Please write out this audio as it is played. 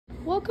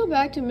Welcome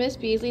back to Miss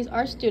Beasley's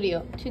Art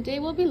Studio. Today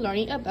we'll be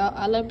learning about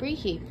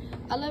Alebrije.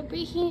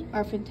 Alebrije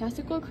are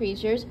fantastical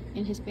creatures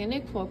in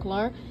Hispanic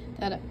folklore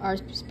that are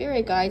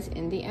spirit guides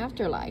in the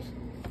afterlife.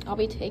 I'll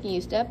be taking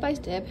you step by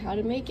step how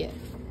to make it.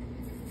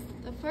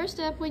 The first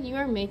step when you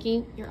are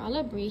making your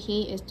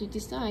Alebrije is to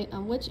decide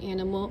on which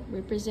animal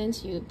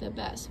represents you the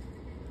best.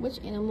 Which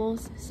animal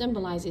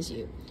symbolizes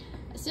you.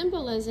 A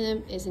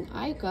symbolism is an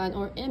icon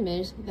or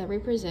image that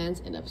represents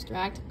an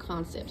abstract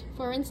concept.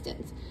 For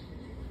instance,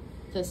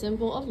 the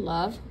symbol of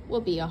love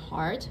will be a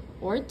heart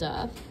or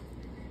dove.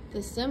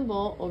 The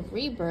symbol of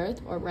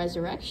rebirth or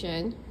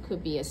resurrection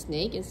could be a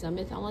snake in some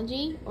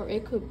mythology, or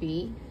it could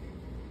be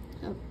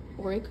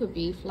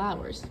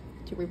flowers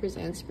to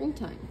represent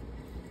springtime.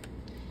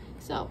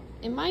 So,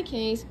 in my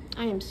case,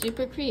 I am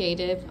super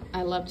creative.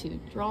 I love to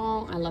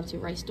draw, I love to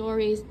write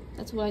stories.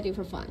 That's what I do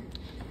for fun.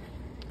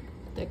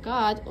 The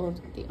god of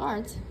the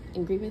arts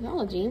in Greek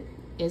mythology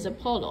is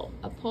Apollo.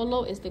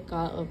 Apollo is the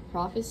god of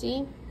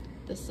prophecy,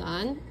 the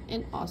sun,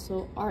 and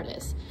also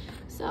artists.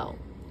 So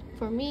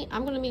for me,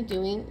 I'm going to be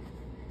doing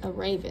a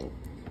raven.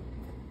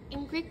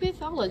 In Greek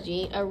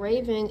mythology, a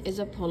raven is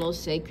Apollo's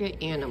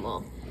sacred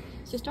animal.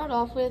 To start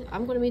off with,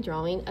 I'm going to be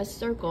drawing a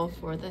circle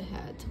for the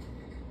head.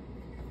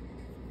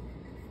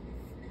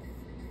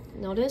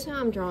 Notice how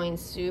I'm drawing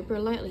super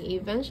lightly.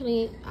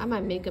 Eventually, I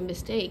might make a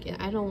mistake, and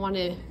I don't want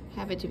to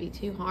have it to be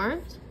too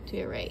hard to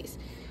erase.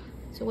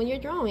 So when you're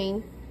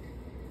drawing,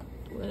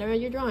 whatever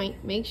you're drawing,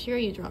 make sure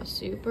you draw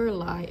super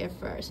light at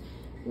first.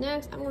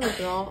 Next, I'm going to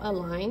draw a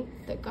line,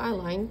 the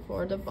guideline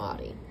for the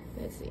body.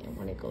 Let's see, I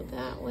want to go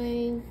that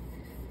way.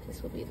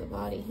 This will be the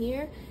body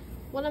here.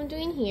 What I'm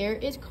doing here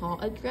is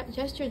called a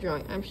gesture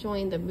drawing. I'm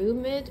showing the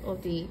movement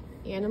of the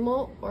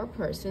animal or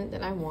person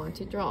that I want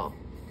to draw.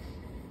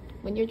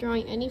 When you're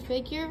drawing any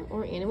figure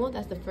or animal,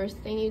 that's the first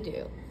thing you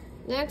do.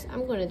 Next,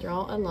 I'm going to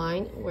draw a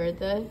line where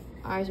the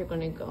eyes are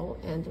going to go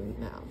and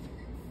the mouth.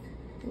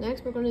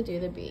 Next, we're going to do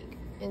the beak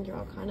and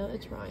draw kind of a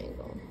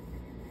triangle.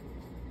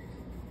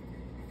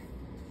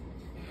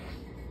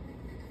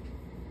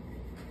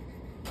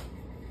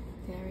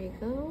 There we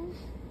go.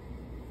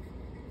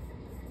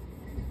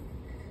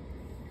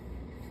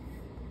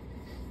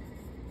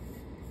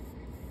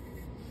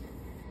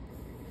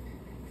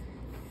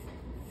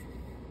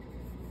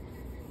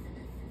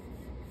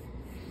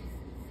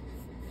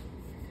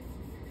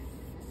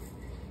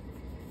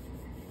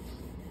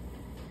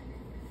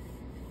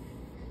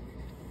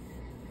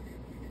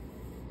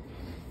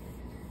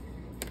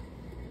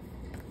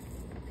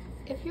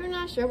 If you're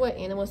not sure what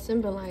animal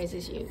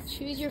symbolizes you,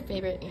 choose your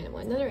favorite animal.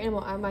 Another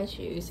animal I might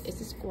choose is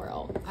a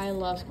squirrel. I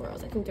love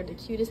squirrels. I think they're the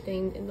cutest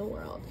thing in the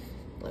world.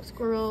 I love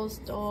squirrels,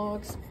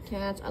 dogs,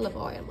 cats. I love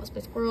all animals,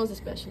 but squirrels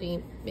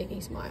especially make me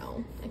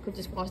smile. I could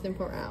just watch them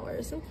for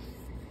hours.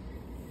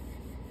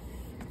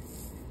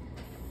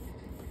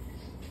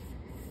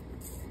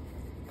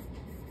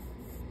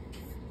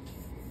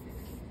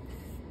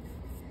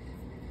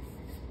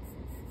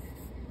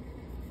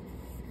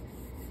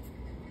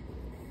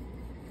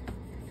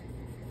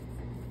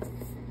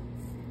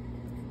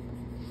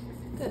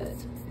 Good.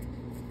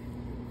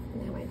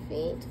 Now my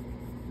feet.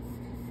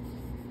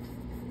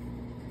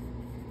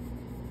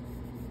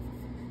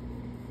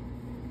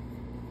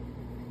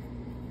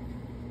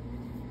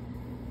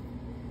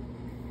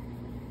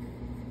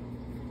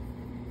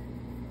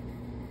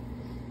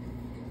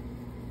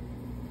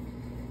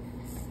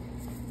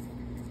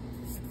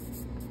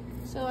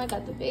 So I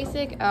got the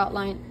basic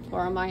outline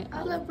for my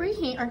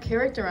Alebrije are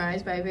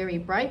characterized by very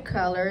bright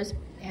colors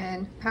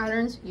and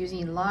patterns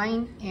using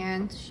line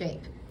and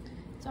shape.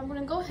 So I'm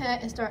going to go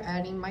ahead and start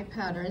adding my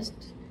patterns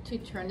to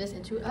turn this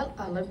into an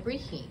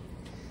Alebrije.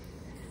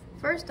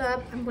 First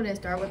up, I'm going to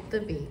start with the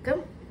beak.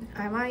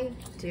 I might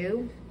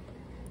do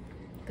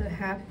the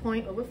half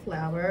point of a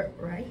flower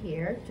right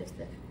here, just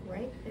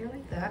right there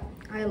like that.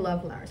 I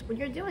love flowers. When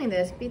you're doing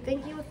this, be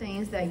thinking of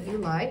things that you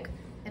like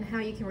and how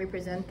you can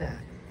represent that.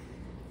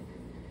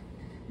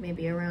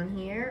 Maybe around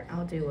here,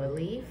 I'll do a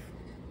leaf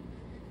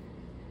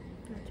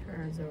that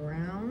turns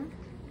around.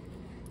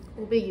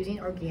 We'll be using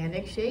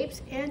organic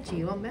shapes and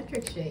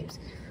geometric shapes.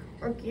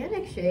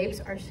 Organic shapes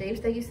are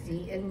shapes that you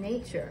see in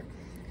nature,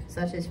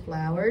 such as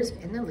flowers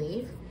and a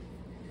leaf.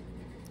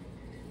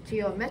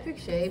 Geometric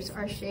shapes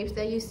are shapes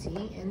that you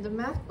see in the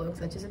math book,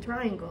 such as a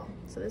triangle.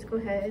 So let's go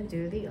ahead and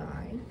do the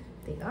eye.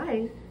 The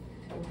eye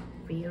will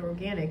be an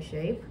organic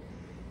shape.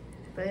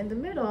 But in the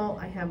middle,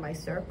 I have my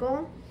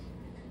circle.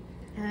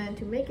 And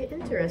to make it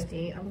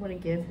interesting, I'm going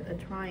to give a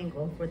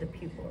triangle for the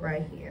pupil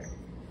right here.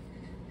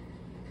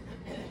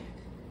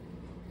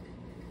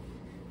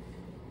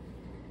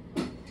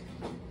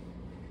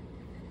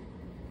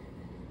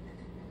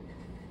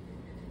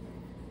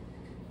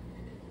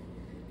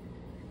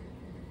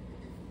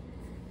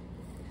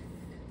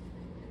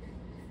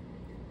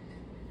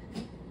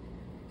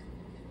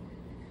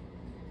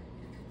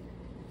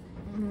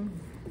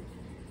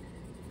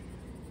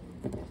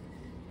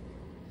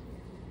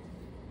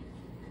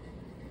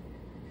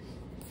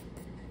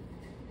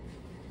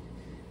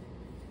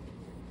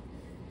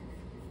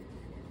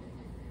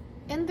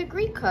 In the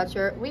Greek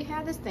culture, we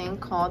have this thing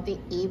called the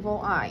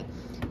evil eye.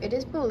 It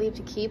is believed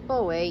to keep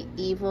away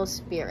evil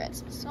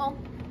spirits. So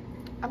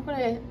I'm going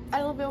to add a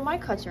little bit of my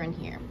culture in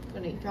here. I'm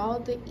going to draw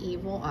the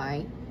evil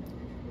eye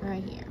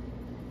right here.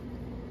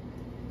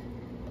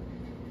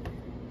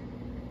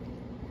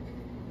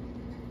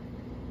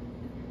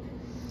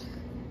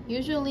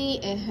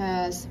 Usually it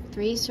has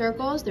 3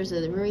 circles. There's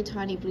a very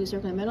tiny blue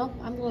circle in the middle.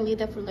 I'm going to leave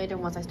that for later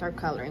once I start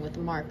coloring with the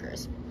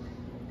markers.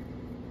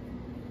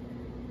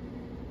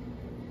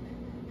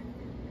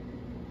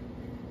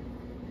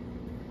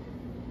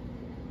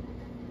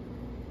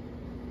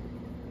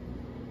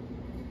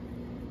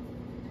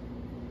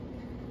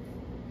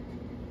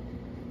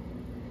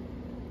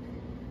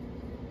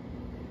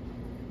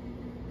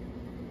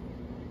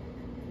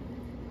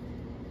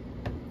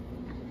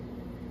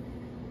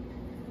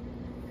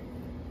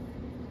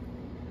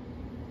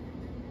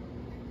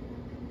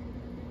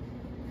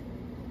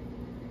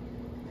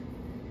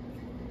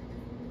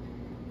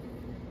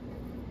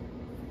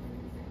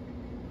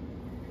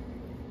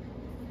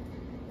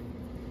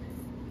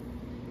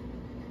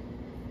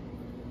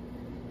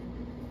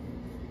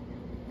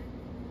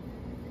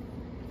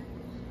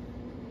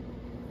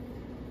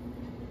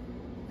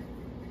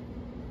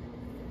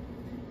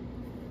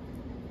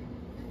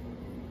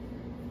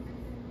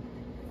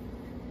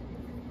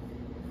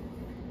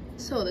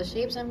 So the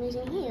shapes I'm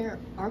using here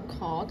are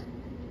called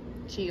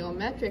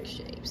geometric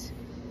shapes.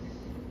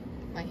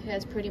 My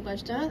head's pretty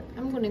much done.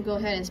 I'm going to go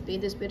ahead and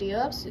speed this video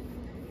up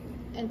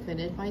and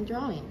finish my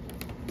drawing.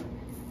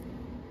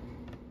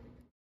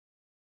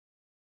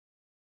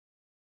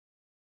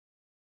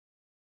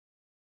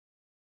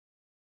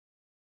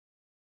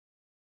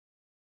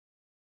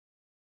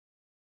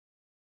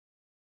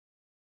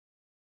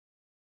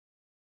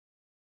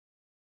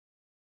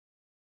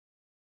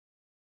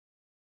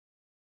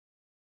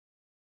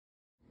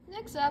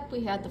 Next up,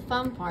 we have the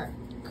fun part,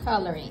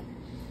 coloring.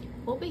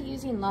 We'll be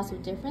using lots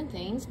of different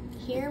things.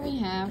 Here we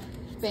have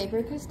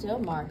Faber-Castell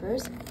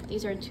markers.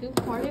 These are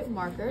 2-parted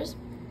markers,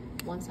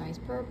 one size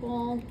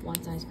purple,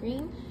 one size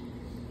green.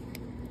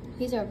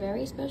 These are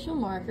very special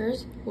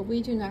markers, but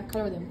we do not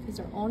color them. These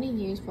are only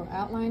used for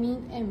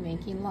outlining and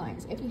making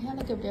lines. If you have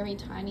like a very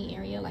tiny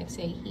area, like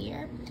say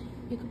here,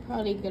 you could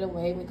probably get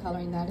away with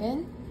coloring that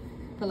in.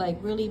 But like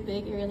really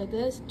big area like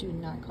this, do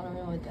not color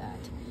in with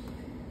that.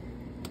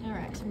 All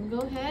right, so I'm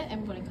gonna go ahead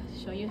and I'm gonna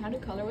show you how to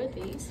color with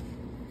these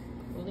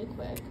really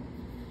quick.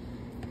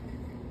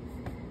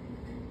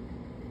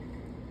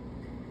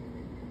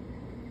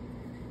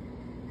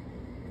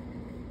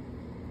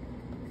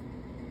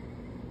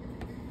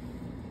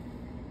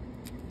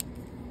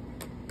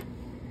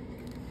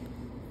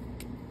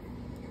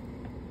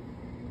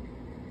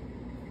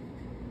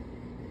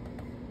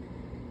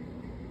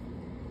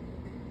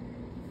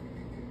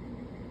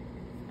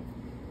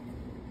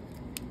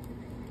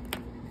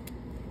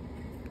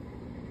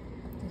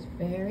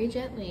 Very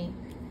gently,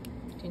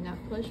 do not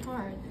push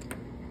hard.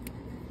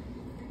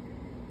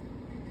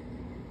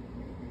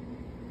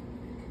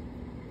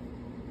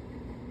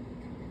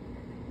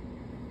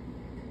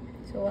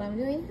 So what I'm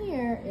doing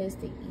here is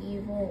the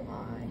evil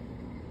eye.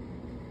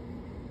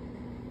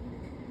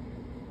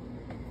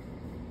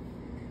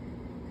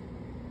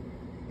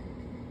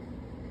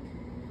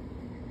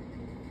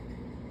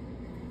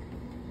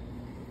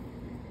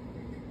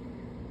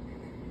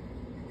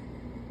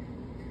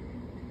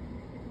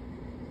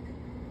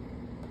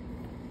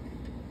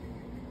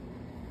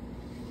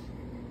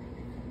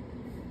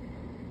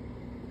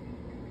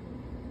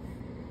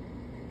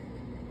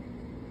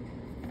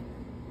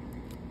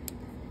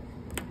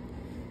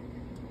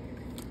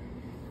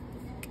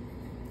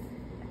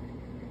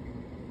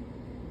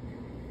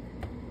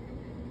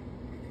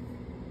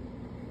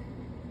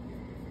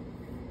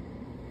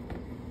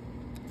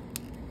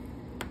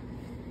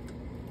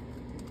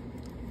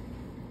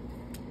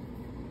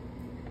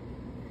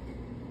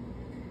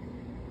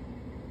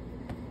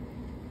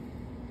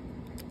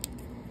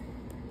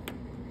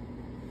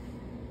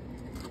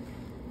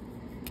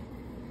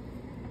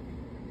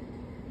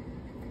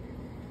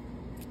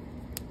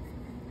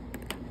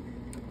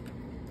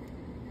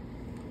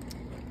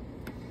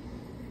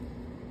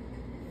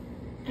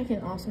 I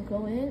can also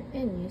go in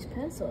and use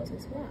pencils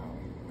as well.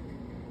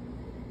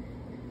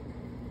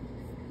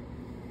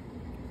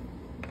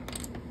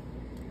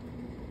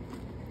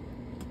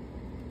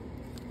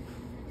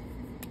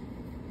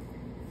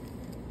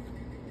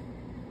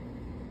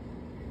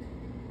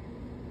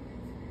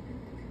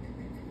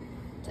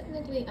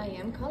 Technically, I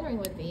am coloring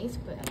with these,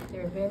 but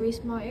they're very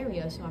small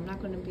areas, so I'm not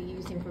going to be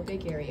using for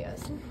big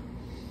areas.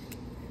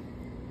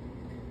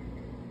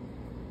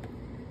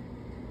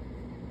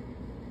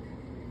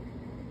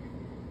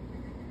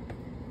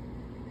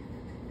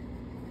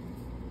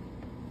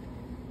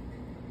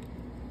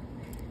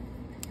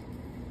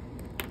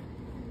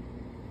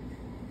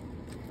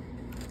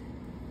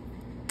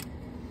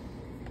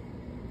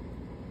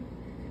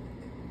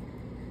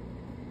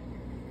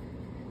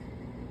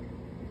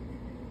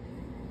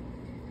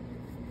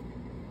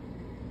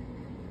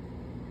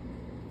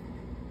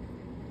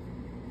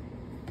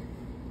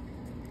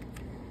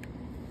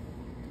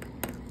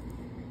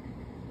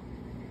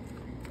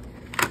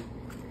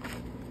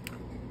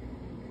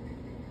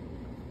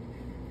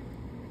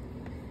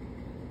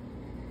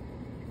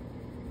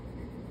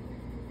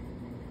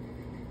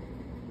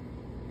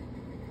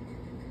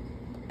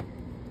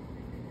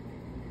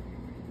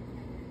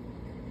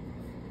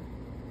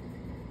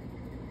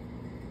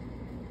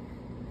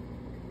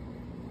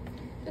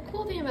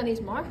 cool thing about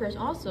these markers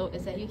also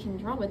is that you can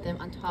draw with them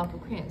on top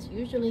of crayons.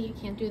 Usually you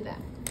can't do that.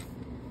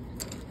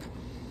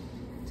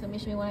 So let me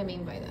show you what I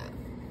mean by that.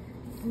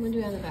 I'm gonna do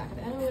it on the back.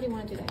 I don't really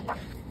want to do that here.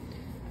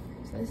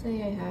 So let's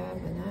say I have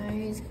a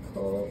nice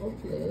cool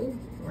blue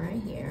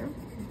right here.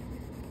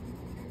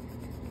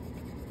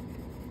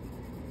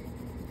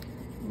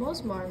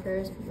 Most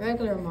markers,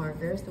 regular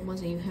markers, the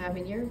ones that you have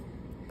in your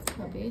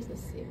puppies,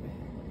 let's see if I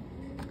have one.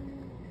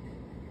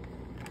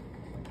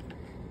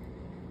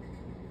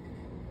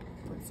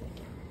 1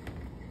 second.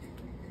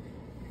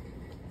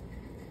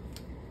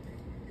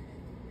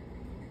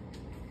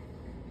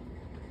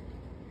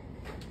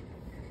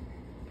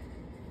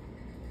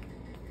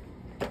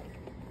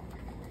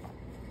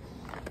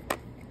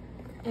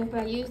 If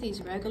I use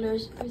these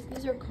regulars,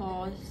 these are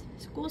called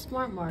School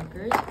Smart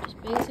markers,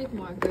 just basic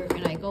marker,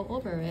 and I go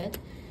over it,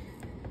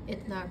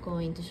 it's not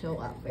going to show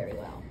up very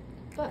well.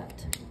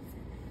 But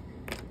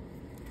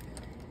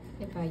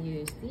if I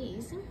use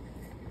these,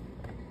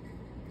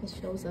 it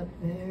shows up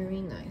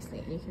very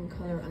nicely. You can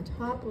color on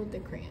top of the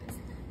crayons.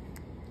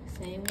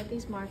 Same with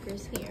these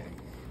markers here.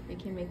 You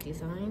can make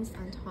designs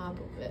on top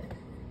of it.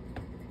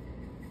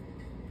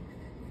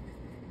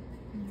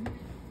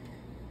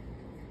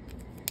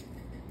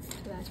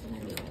 So that's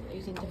what I mean by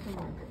using different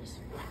markers.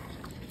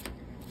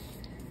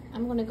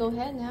 I'm going to go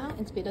ahead now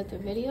and speed up the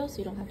video so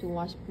you don't have to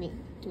watch me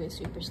do it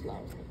super slow.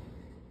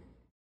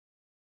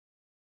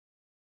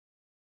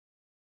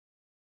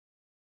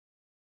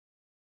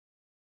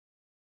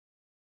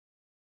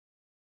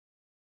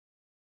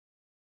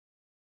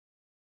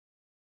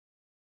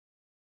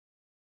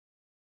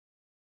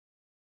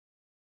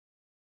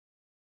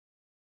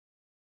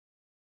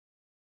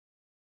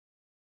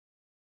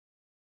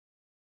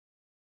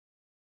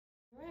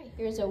 Alright,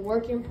 here's a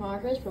work in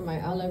progress for my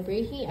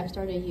Alebrije. I've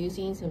started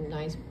using some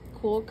nice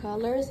cool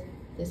colors.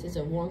 This is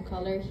a warm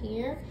color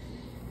here.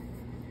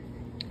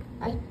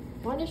 I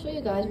want to show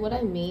you guys what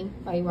I mean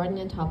by writing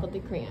on top of the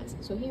crayons.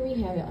 So here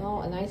we have it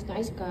all, a nice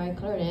guy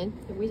colored in.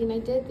 The reason I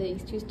did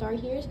these 2 star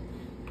here,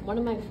 one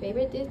of my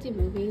favorite Disney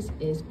movies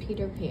is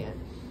Peter Pan.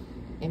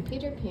 And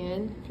Peter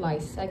Pan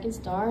flies 2nd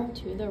star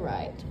to the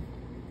right.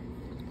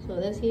 So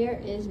this here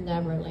is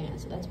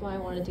Neverland. So that's why I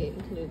wanted to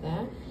include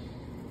that.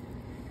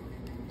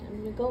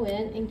 I'm going to go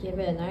in and give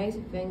it a nice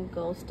Van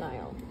Gogh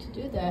style. To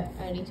do that,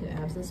 I need to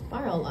add some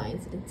spiral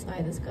lines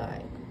inside the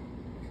sky.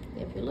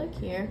 If you look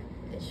here,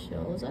 it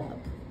shows up.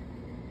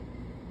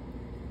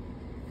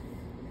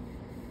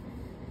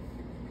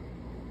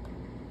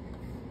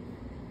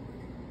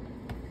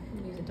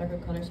 Use a darker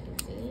color so you can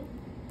see.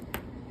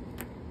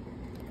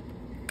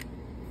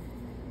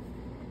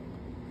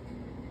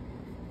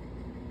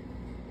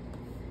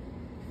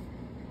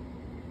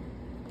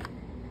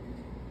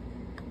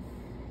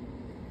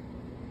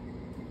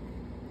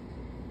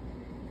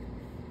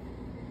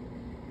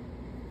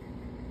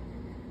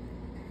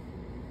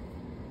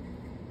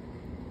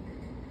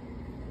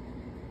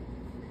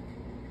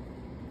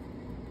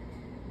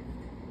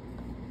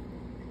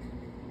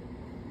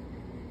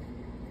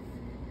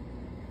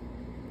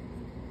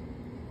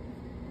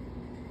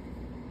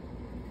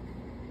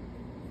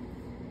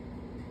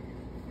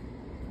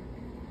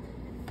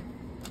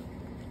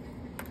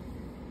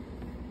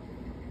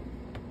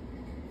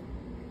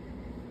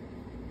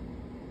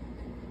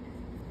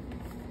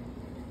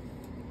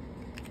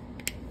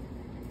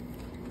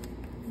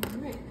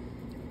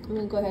 I'm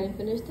going to go ahead and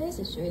finish this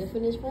and show you the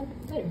finished one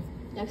later.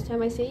 Next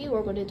time I see you,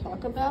 we're going to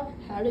talk about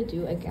how to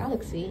do a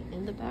galaxy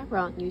in the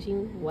background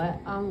using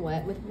wet on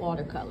wet with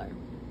watercolor.